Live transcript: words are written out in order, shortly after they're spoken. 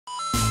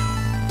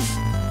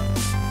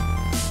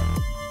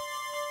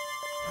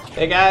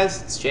Hey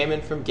guys, it's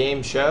Jamin from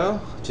Game Show,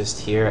 just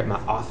here at my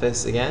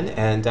office again.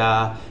 And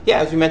yeah,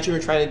 as we mentioned,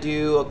 we're trying to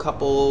do a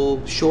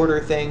couple shorter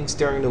things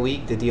during the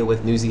week to deal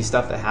with newsy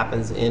stuff that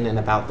happens in and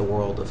about the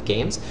world of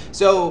games.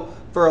 So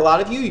for a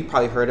lot of you, you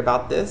probably heard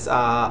about this.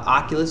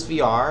 Oculus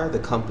VR, the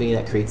company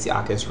that creates the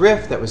Oculus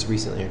Rift that was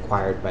recently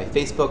acquired by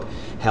Facebook,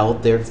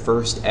 held their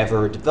first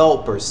ever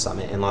developers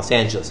summit in Los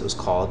Angeles. It was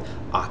called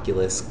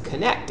Oculus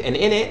Connect. And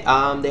in it,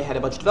 they had a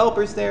bunch of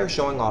developers there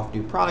showing off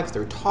new products,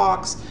 their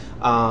talks.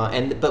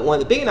 But one of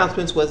the big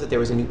announcements was that there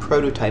was a new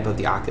prototype of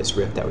the Oculus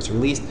Rift that was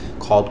released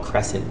called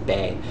Crescent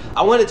Bay.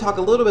 I wanted to talk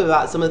a little bit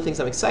about some of the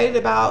things I'm excited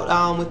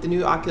about with the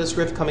new Oculus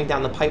Rift coming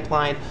down the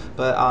pipeline,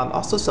 but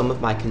also some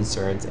of my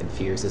concerns and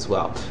fears as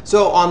well.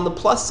 So on the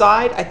plus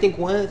side, I think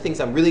one of the things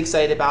I'm really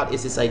excited about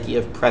is this idea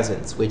of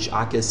presence, which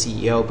Oculus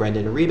CEO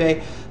Brendan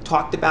Uribe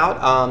talked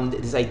about.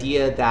 This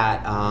idea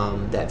that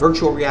that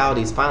virtual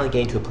reality is finally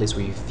getting to a place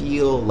where you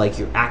feel like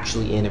you're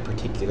actually in a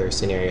particular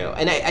scenario.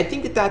 And I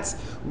think that that's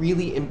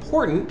really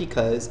important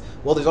because,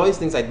 well, there's always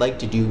things I'd like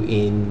to do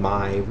in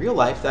my real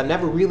life that I'm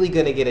never really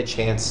going to get a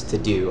chance to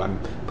do. I'm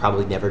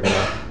probably never going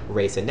to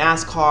race a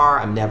NASCAR.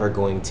 I'm never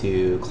going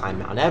to climb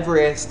Mount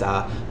Everest.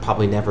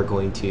 Probably never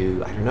going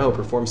to, I don't know,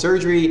 perform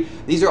surgery.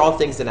 These are all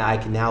things that I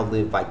can now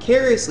live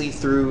vicariously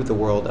through the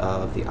world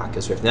of the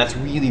Oculus Rift. And that's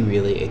really,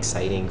 really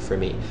exciting for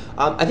me.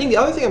 I think the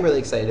other thing I'm really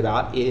excited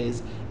about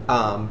is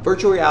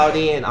virtual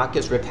reality and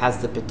Oculus Rift has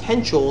the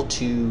potential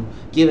to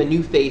give a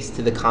new face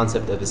to the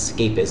concept of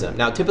escapism.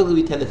 Now, typically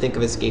we tend to think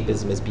of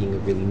escapism as being a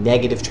really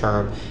negative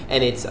term,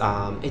 and it's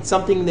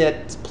something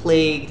that's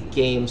plagued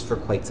games for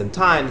quite some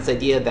time. This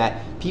idea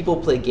that people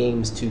play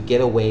games to get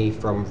away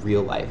from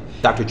real life.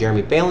 Dr.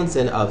 Jeremy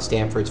Bailenson of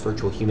Stanford's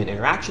Virtual Human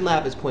Interaction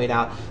Lab has pointed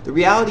out the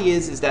reality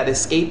is that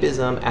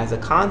escapism as a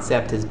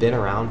concept has been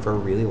around for a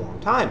really long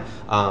time.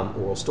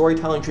 Oral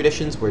storytelling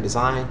traditions were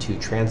designed to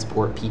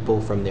transport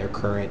people from their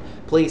current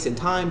place and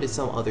time to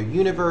some other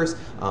universe.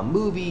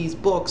 Movies,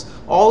 books,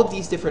 all of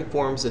these different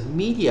forms of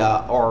media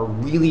are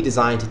really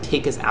designed to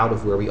take us out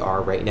of where we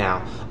are right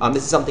now.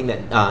 This is something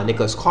that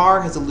Nicholas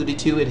Carr has alluded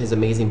to in his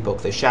amazing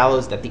book, The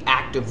Shallows, that the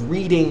act of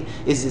reading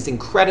is this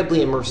incredibly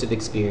immersive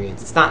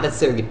experience. It's not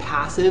necessarily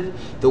passive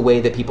the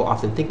way that people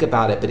often think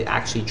about it, but it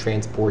actually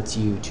transports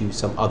you to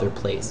some other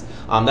place.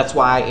 That's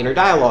why inner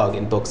dialogue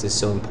in books is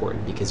so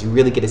important, because you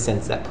really get a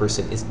sense that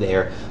person is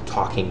there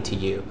talking to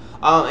you.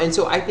 And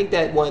so I think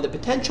that one of the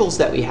potentials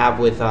that we have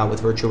with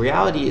virtual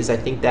reality is I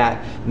think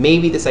that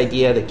maybe this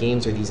idea that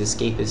games are these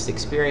escapist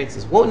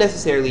experiences won't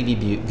necessarily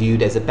be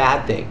viewed as a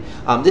bad thing.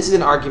 This is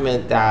an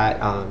argument that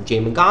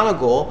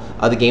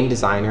Jamin, the game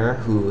designer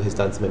who has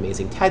done some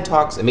amazing TED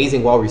Talks,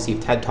 amazing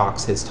well-received TED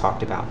Talks, has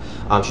talked about.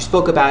 She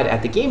spoke about it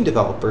at the Game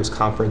Developers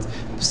Conference,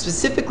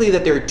 specifically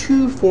that there are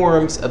two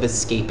forms of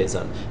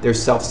escapism.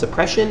 There's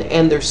self-suppression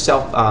and there's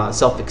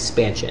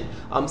self-expansion.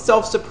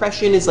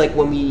 Self-suppression is like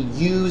when we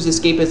use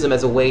escapism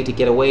as a way to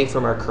get away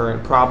from our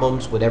current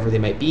problems, whatever they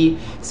might be.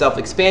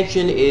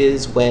 Self-expansion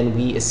is when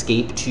we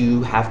escape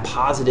to have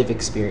positive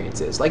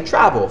experiences, like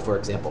travel, for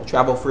example,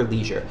 travel for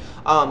leisure.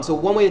 So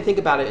one way to think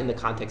about it in the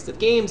context of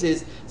games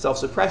is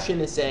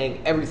self-suppression is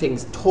saying everything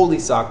totally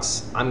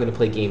sucks, I'm going to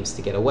play games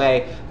to get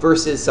away,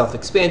 versus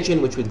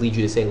self-expansion, which would lead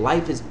you to say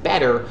life is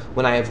better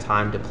when I have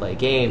time to play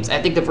games.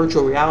 I think that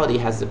virtual reality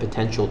has the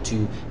potential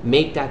to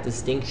make that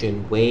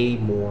distinction way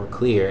more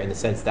clear, in the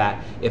sense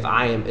that if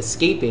I am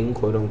escaping,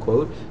 quote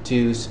unquote,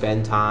 to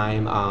spend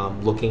time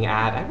looking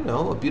at, I don't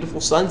know, a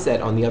beautiful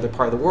sunset on the other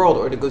part of the world,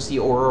 or to go see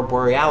Aurora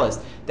Borealis,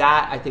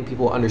 that I think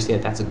people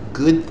understand that's a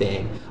good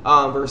thing,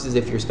 versus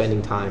if you're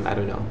spending time, I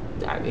don't know,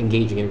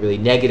 engaging in really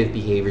negative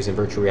behaviors in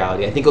virtual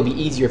reality. I think it'll be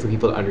easier for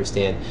people to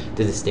understand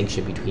the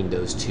distinction between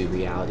those two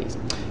realities.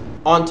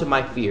 On to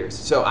my fears.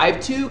 So I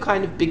have two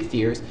kind of big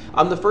fears.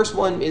 The first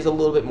one is a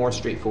little bit more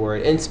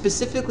straightforward, and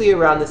specifically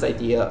around this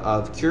idea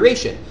of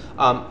curation.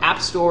 App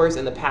stores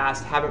in the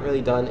past haven't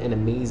really done an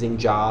amazing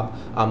job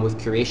with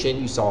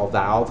curation. You saw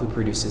Valve, who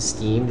produces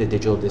Steam, the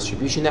digital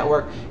distribution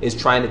network, is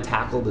trying to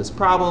tackle this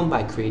problem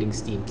by creating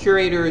Steam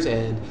curators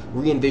and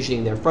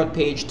re-envisioning their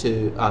homepage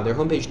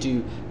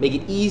to make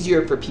it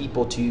easier for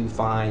people to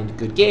find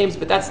good games,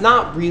 but that's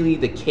not really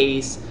the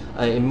case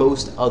in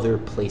most other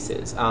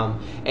places.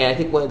 And I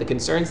think one of the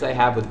concerns that I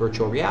have with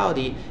virtual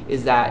reality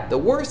is that the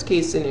worst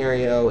case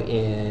scenario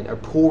in a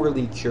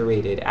poorly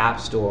curated app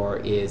store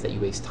is that you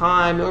waste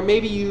time, or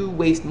maybe you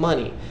waste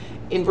money.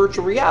 In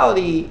virtual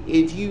reality,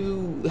 if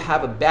you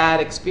have a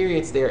bad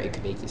experience there, it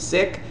could make you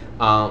sick.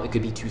 It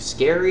could be too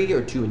scary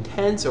or too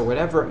intense or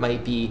whatever it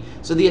might be.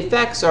 So the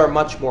effects are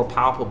much more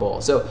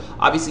palpable. So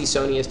obviously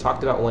Sony has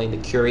talked about wanting to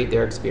curate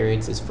their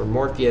experiences for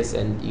Morpheus,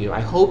 and I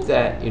hope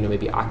that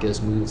maybe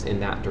Oculus moves in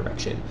that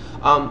direction.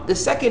 The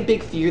second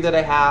big fear that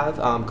I have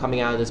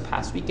coming out of this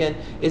past weekend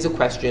is a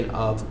question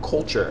of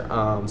culture,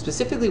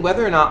 specifically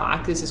whether or not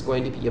Oculus is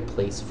going to be a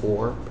place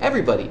for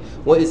everybody.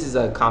 Well, this is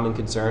a common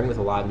concern with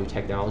a lot of new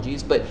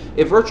technologies, but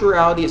if virtual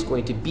reality is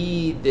going to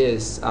be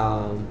this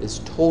this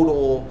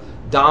total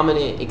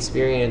dominant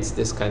experience,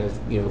 this kind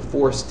of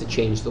force to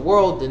change the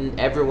world, then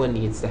everyone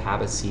needs to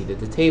have a seat at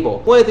the table.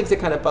 One of the things that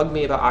kind of bugged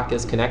me about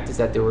Oculus Connect is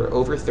that there were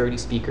over 30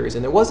 speakers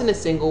and there wasn't a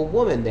single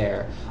woman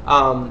there.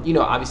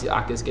 Obviously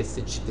Oculus gets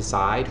to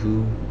decide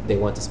who they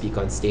want to speak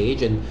on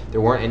stage, and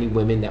there weren't any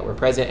women that were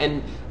present.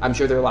 And I'm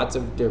sure they have lots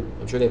of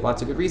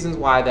good reasons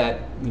why that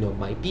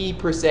might be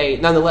per se.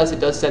 Nonetheless, it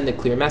does send a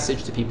clear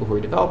message to people who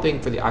are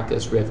developing for the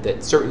Oculus Rift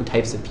that certain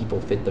types of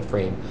people fit the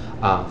frame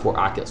for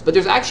Oculus. But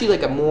there's actually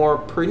like a more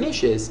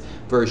pernicious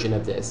version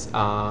of this,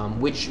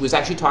 which was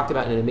actually talked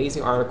about in an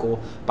amazing article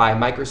by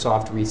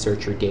Microsoft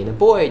researcher Dana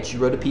Boyd. She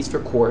wrote a piece for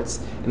Quartz,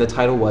 and the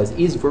title was,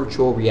 "Is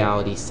Virtual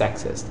Reality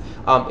Sexist?"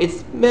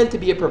 It's meant to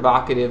be a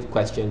provocative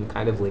question,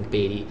 kind of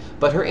linkbaity,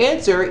 but her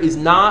answer is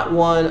not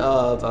one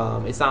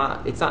of, it's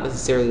not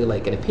necessarily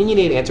like an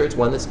opinionated answer. It's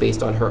one that's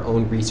based on her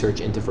own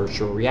research into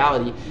virtual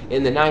reality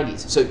in the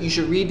 90s. So you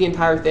should read the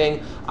entire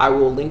thing. I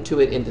will link to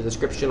it in the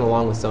description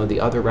along with some of the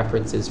other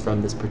references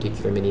from this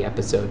particular mini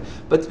episode.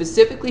 But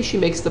specifically, she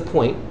makes the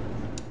point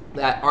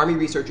that Army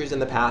researchers in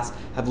the past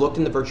have looked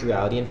into virtual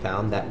reality and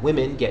found that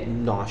women get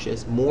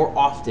nauseous more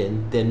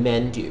often than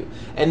men do.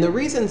 And the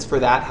reasons for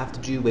that have to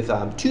do with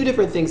two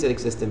different things that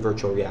exist in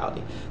virtual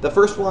reality. The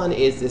first one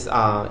is this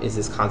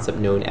concept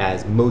known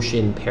as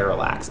motion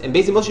parallax. And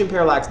basically motion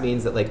parallax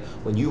means that, like,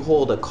 when you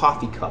hold a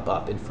coffee cup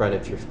up in front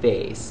of your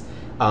face,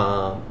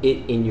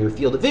 in your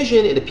field of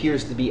vision, it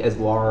appears to be as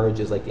large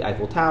as like the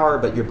Eiffel Tower,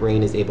 but your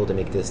brain is able to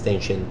make the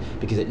distinction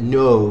because it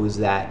knows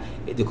that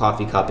the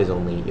coffee cup is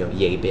only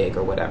yay big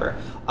or whatever.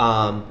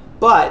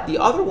 But the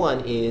other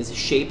one is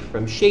shape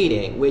from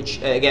shading,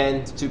 which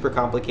again, super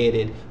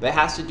complicated, but it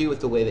has to do with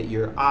the way that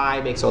your eye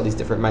makes all these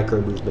different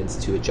micro movements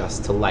to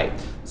adjust to light.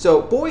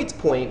 So Boyd's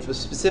point was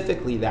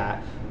specifically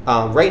that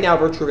right now,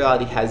 virtual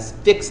reality has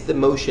fixed the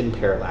motion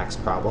parallax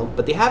problem,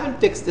 but they haven't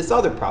fixed this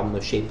other problem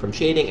of shape from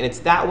shading, and it's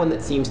that one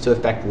that seems to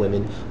affect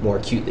women more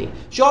acutely.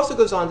 She also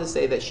goes on to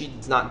say that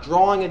she's not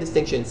drawing a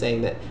distinction,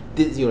 saying that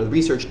this, the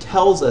research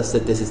tells us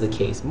that this is the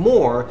case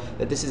more,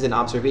 that this is an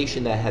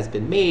observation that has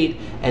been made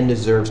and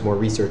deserves more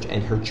research.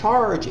 And her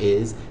charge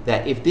is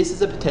that if this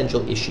is a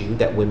potential issue,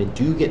 that women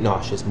do get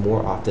nauseous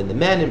more often than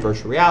men in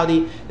virtual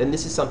reality, then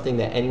this is something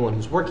that anyone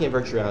who's working in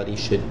virtual reality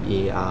should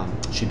be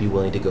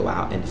willing to go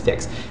out and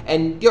fix.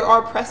 And there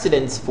are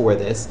precedents for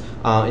this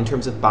in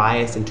terms of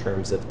bias, in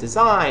terms of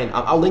design.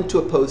 I'll link to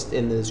a post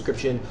in the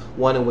description,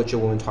 one in which a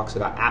woman talks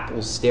about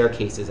Apple's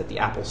staircases at the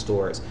Apple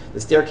stores. The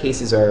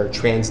staircases are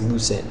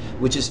translucent,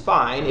 which is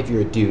fine if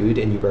you're a dude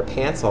and you wear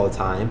pants all the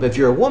time, but if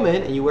you're a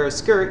woman and you wear a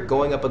skirt,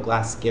 going up a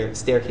glass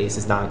staircase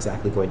is not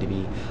exactly going to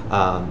be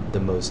the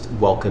most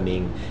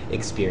welcoming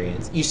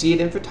experience. You see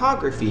it in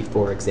photography,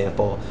 for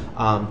example.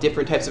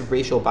 Different types of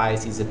racial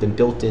biases have been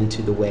built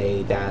into the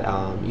way that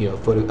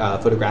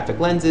photographic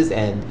lenses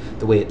and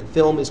the way that the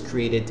film is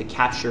created to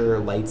capture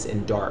lights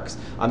and darks.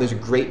 There's a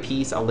great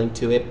piece, I'll link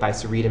to it, by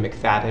Sarita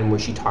McFadden, where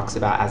she talks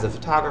about, as a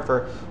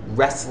photographer,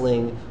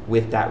 wrestling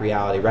with that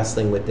reality,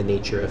 wrestling with the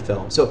nature of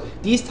film. So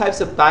these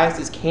types of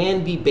biases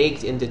can be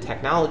baked into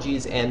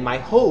technologies, and my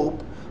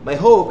hope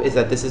is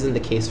that this isn't the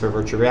case for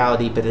virtual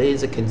reality, but it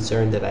is a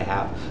concern that I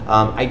have.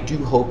 I do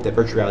hope that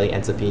virtual reality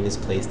ends up being this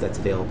place that's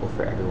available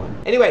for everyone.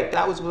 Anyway,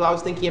 that was what I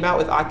was thinking about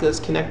with Oculus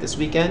Connect this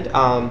weekend.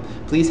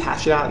 Please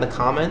hash it out in the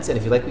comments, and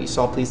if you like what you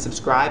saw, please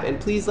subscribe, and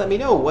please let me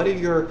know what are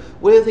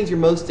the things you're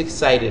most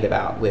excited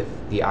about with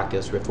the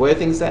Oculus Rift? What are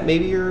things that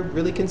maybe you're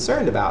really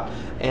concerned about?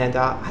 And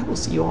I will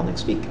see you all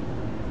next week.